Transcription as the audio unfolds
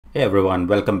Hey everyone,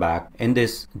 welcome back. In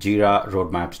this Jira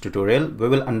Roadmaps tutorial, we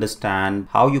will understand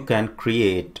how you can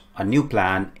create a new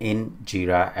plan in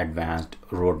Jira Advanced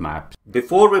Roadmaps.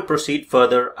 Before we proceed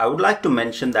further, I would like to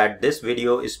mention that this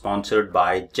video is sponsored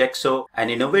by Jexo, an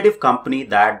innovative company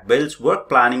that builds work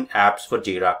planning apps for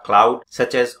Jira Cloud,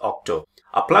 such as Octo,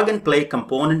 a plug-and-play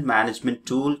component management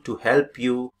tool to help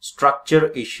you structure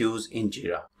issues in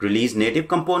Jira, release native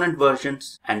component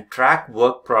versions, and track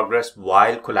work progress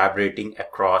while collaborating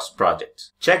across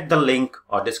projects. Check the link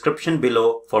or description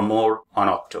below for more on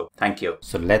Octo. Thank you.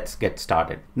 So let's get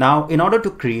started. Now, in order to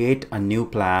create a new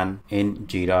plan in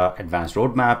Jira Advanced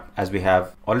Roadmap, as we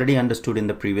have already understood in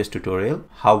the previous tutorial,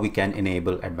 how we can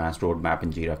enable Advanced Roadmap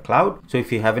in Jira Cloud. So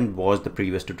if you haven't watched the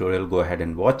previous tutorial, go ahead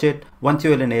and watch it. Once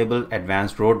you will enable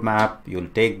Advanced Roadmap, you'll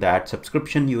take that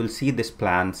subscription. You will see this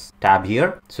plans tab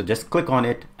here. So just click on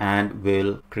it and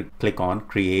we'll click on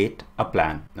create a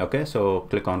plan. Okay, so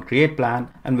click on create plan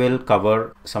and we'll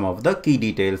cover some of the key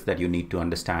details that you need to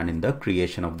understand in the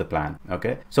creation of the plan.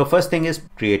 Okay, so first thing is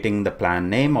creating the plan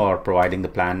name or providing the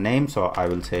plan name. So I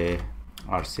will say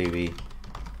RCV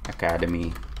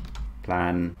Academy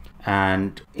plan.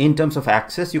 And in terms of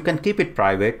access, you can keep it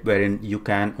private, wherein you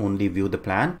can only view the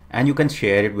plan and you can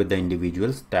share it with the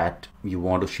individuals that you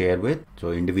want to share with.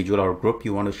 So individual or group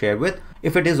you want to share with.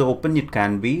 If it is open, it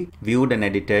can be viewed and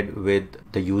edited with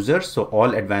the users. So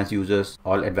all advanced users,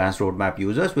 all advanced roadmap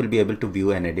users will be able to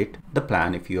view and edit the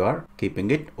plan if you are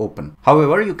keeping it open.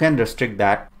 However, you can restrict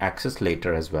that access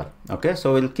later as well. Okay,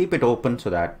 so we'll keep it open so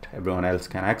that everyone else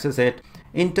can access it.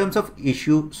 In terms of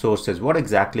issue sources, what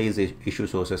exactly is issue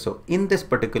sources? So in this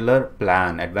particular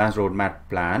plan, Advanced Roadmap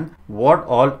plan, what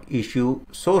all issue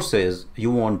sources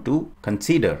you want to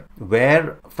consider,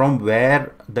 from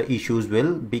where the issues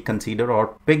will be considered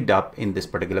or picked up in this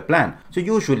particular plan. So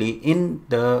usually in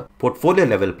the portfolio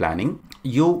level planning,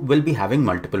 you will be having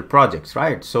multiple projects,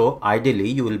 right? So ideally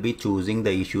you will be choosing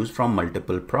the issues from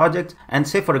multiple projects, and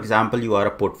say for example you are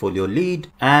a portfolio lead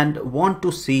and want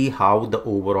to see how the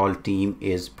overall team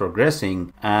is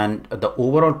progressing and the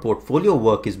overall portfolio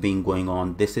work is being going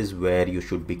on. This is where you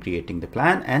should be creating the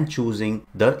plan and choosing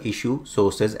the issue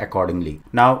sources accordingly.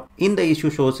 Now in the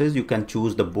issue sources, you can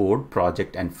choose the board,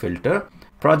 project and filter.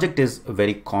 Project is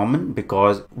very common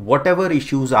because whatever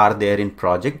issues are there in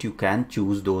project, you can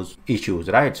choose those issues,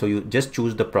 right? So you just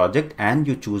choose the project and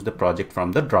you choose the project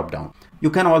from the drop down. You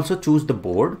can also choose the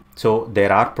board. So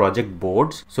there are project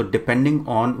boards. So depending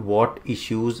on what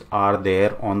issues are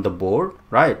there on the board,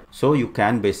 right? So you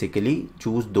can basically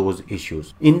choose those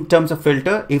issues. In terms of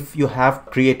filter, if you have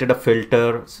created a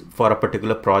filter for a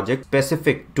particular project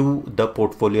specific to the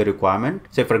portfolio requirement,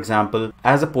 say for example,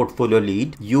 as a portfolio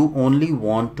lead, you only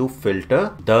want to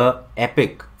filter the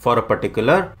epic for a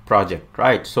particular project,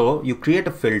 right? So you create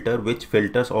a filter which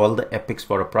filters all the epics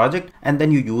for a project, and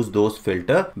then you use those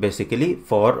filter basically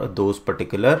for those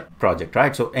particular project,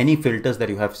 right? So any filters that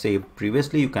you have saved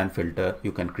previously, you can filter,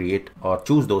 you can create or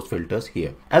choose those filters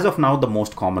here. As of now, the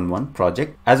most common one,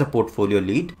 project. As a portfolio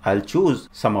lead, I'll choose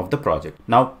some of the project.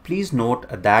 Now please note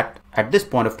that at this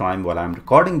point of time, while I'm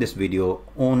recording this video,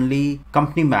 only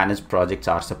company managed projects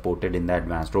are supported in the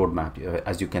Advanced Roadmap,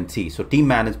 as you can see. So team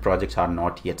managed projects are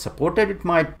not yet supported. It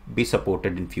might be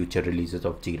supported in future releases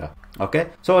of Jira. Okay,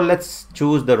 so let's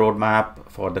choose the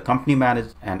roadmap for the company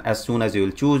managed, and as soon as you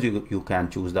will choose, you can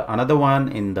choose the another one.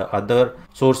 In the other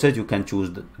sources, you can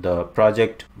choose the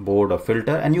project, board or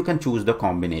filter, and you can choose the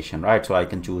combination, right? So I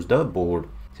can choose the board.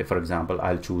 Say for example,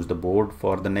 I'll choose the board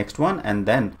for the next one, and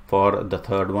then for the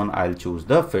third one I'll choose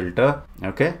the filter.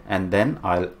 Okay, and then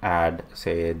I'll add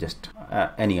say just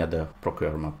any other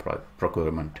procurement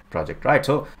project, right?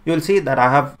 So you'll see that I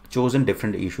have chosen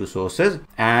different issue sources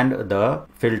and the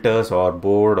filters or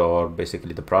board or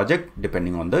basically the project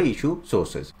depending on the issue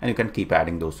sources, and you can keep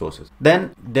adding those sources.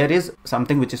 Then there is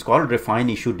something which is called refine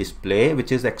issue display,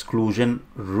 which is exclusion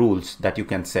rules that you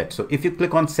can set. So if you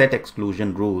click on set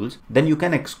exclusion rules, then you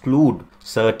can exclude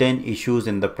certain issues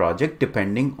in the project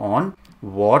depending on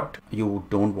what you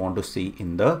don't want to see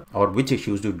in the, or which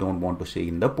issues you don't want to see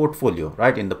in the portfolio,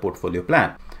 right? In the portfolio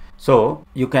plan. So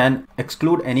you can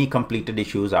exclude any completed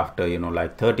issues after,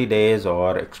 like 30 days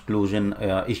or exclusion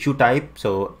issue type.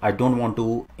 So I don't want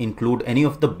to include any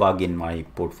of the bug in my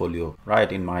portfolio,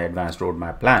 right? In my Advanced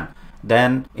Roadmap plan.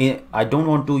 Then I don't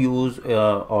want to use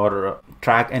or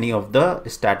track any of the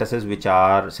statuses which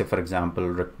are, say for example,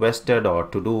 requested or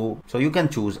to do. So you can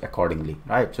choose accordingly,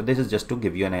 right? So this is just to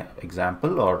give you an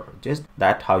example, or just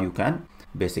that how you can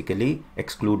basically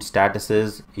exclude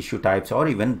statuses, issue types, or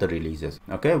even the releases.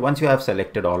 Okay, once you have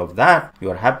selected all of that, you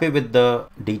are happy with the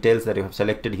details that you have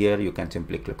selected here, you can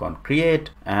simply click on create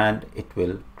and it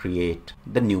will create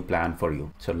the new plan for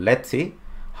you. So let's see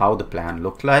how the plan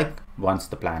looks like once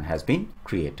the plan has been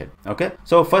created. Okay,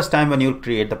 so first time when you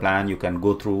create the plan, you can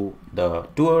go through the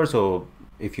tour. So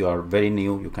if you are very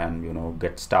new, you can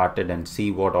get started and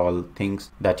see what all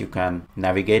things that you can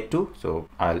navigate to. So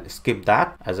I'll skip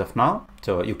that as of now.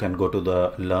 So you can go to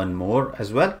the learn more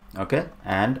as well, okay,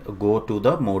 and go to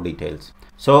the more details.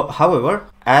 So however,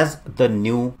 as the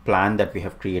new plan that we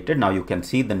have created, now you can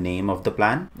see the name of the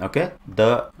plan. Okay,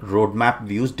 the roadmap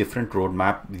views, different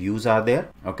roadmap views are there.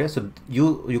 Okay, so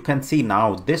you can see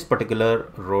now this particular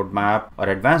roadmap or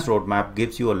advanced roadmap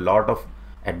gives you a lot of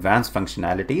advanced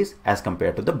functionalities as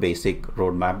compared to the basic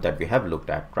roadmap that we have looked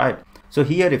at, right? So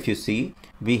here, if you see,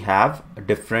 we have a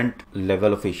different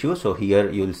level of issues. So here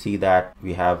you'll see that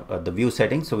we have the view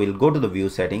settings. So we'll go to the view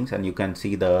settings and you can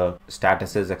see the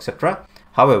statuses, etc.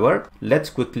 However, let's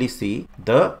quickly see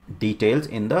the details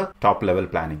in the top level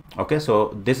planning. Okay, so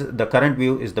the current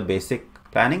view is the basic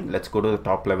planning. Let's go to the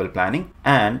top level planning,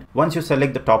 and once you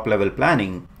select the top level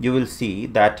planning, you will see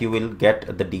that you will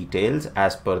get the details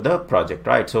as per the project,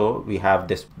 right? So we have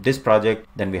this project,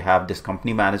 then we have this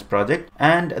company managed project,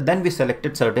 and then we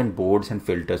selected certain boards and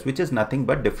filters, which is nothing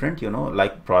but different,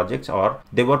 like projects, or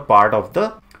they were part of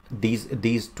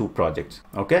these two projects.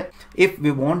 Okay, if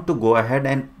we want to go ahead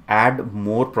and add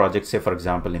more projects, say for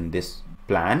example in this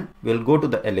plan, we'll go to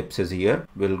the ellipses here,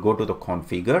 we'll go to the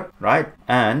configure, right,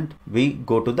 and we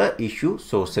go to the issue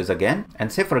sources again,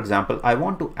 and say for example I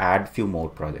want to add few more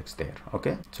projects there.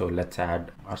 Okay, so let's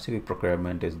add RCV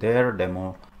procurement is there,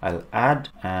 demo I'll add,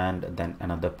 and then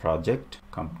another project,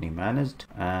 company managed,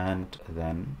 and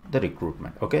then the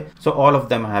recruitment. Okay, so all of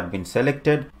them have been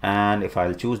selected, and if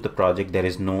I'll choose the project, there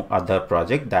is no other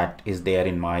project that is there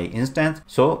in my instance,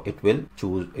 so it will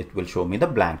show me the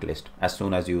blank list as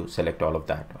soon as you select all of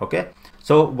that. Okay,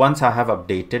 so once I have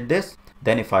updated this,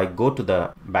 then if I go to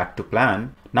the back to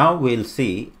plan, now we'll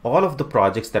see all of the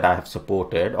projects that I have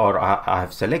supported or I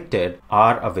have selected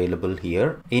are available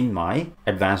here in my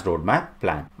advanced roadmap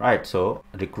plan, right? So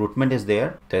recruitment is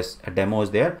there, this demo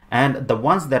is there, and the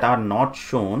ones that are not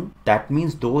shown, that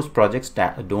means those projects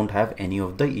that don't have any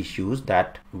of the issues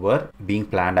that were being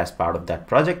planned as part of that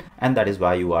project, and that is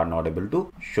why you are not able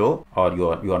to show, or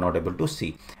you are not able to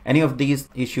see any of these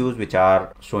issues which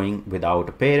are showing without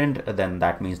a parent. Then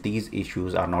that means these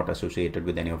issues are not associated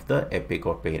with any of the epic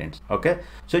or parents. Okay,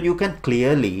 so you can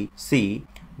clearly see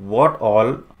what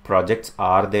all projects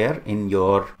are there in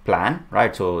your plan,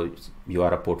 right? So you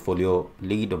are a portfolio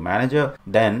lead or manager,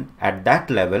 then at that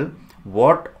level,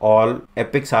 what all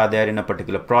epics are there in a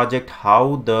particular project,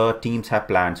 how the teams have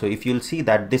planned. So if you'll see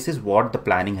that this is what the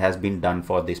planning has been done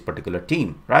for this particular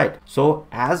team, right? So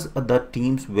as the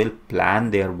teams will plan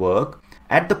their work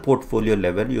at the portfolio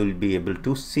level, you will be able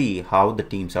to see how the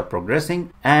teams are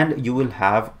progressing, and you will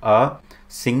have a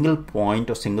single point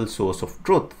or single source of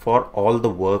truth for all the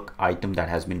work item that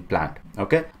has been planned.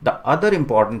 Okay, the other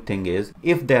important thing is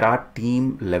if there are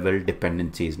team level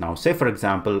dependencies. Now say for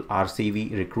example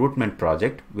RCV recruitment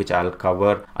project, which I'll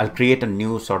cover, I'll create a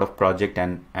new sort of project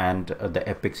and the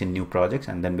epics in new projects,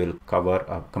 and then we'll cover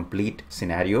a complete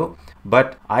scenario.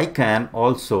 But I can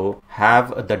also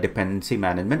have the dependency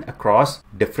management across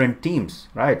different teams,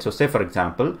 right? So say for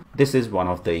example, this is one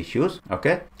of the issues,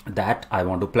 okay, that I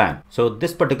want to plan. So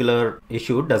this particular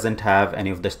issue doesn't have any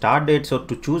of the start date. So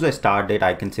to choose a start date,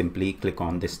 I can simply click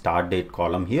on this start date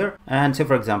column here, and say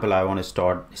for example I want to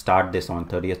start this on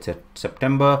 30th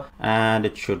September, and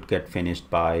it should get finished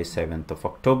by 7th of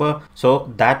October.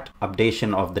 So that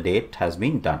updation of the date has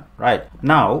been done. Right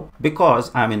now, because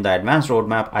I'm in the advanced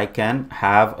roadmap, I can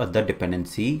have the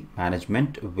dependency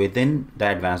management within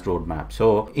the advanced roadmap.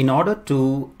 So in order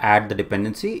to add the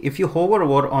dependency, if you hover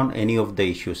over on any of the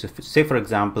issues, if, say for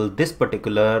example this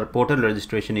particular portal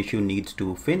registration issue needs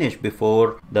to finish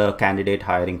before the candidate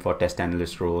hiring for test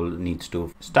analyst role needs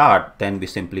to start, then we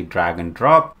simply drag and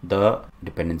drop the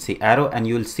dependency arrow, and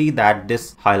you will see that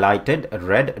this highlighted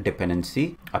red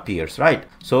dependency appears, right?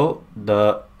 So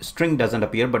the string doesn't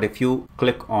appear, but if you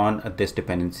click on this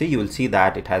dependency, you will see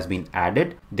that it has been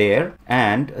added there,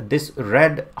 and this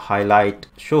red highlight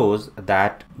shows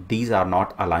that these are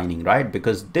not aligning, right?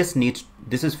 Because this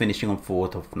is finishing on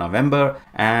 4th of November,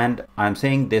 and I'm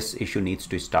saying this issue needs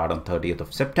to start on 30th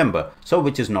of September, so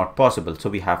which is not possible.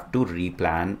 So we have to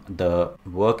replan the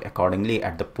work accordingly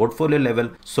at the portfolio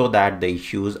level so that the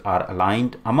issues are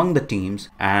aligned among the teams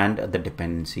and the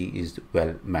dependency is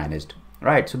well managed.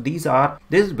 right? So this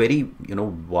is very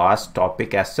vast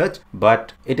topic as such,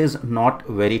 but it is not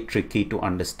very tricky to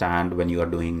understand when you are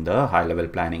doing the high level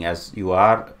planning, as you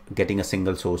are getting a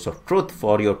single source of truth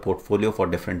for your portfolio for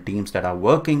different teams that are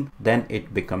working. Then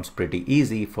it becomes pretty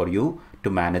easy for you to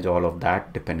manage all of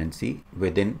that dependency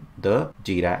within the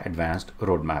Jira Advanced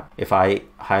Roadmap. If I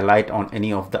highlight on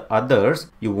any of the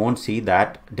others, you won't see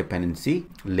that dependency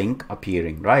link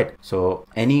appearing, right? So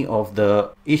any of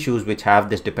the issues which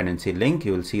have this dependency link,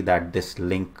 you will see that this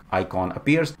link icon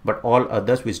appears, but all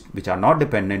others which are not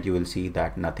dependent, you will see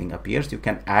that nothing appears. You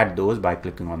can add those by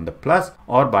clicking on the plus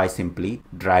or by simply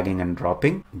dragging and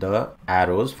dropping the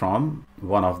arrows from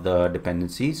one of the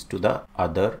dependencies to the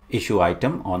other issue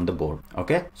item on the board.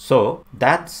 Okay, so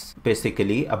that's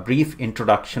basically a brief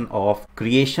introduction of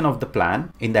creation of the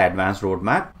plan in the advanced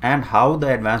roadmap and how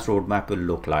the advanced roadmap will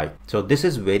look like. So this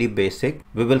is very basic.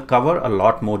 We will cover a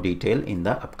lot more detail in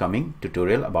the upcoming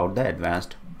tutorial about the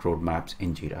advanced roadmaps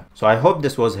in Jira. So I hope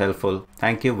this was helpful.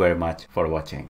 Thank you very much for watching.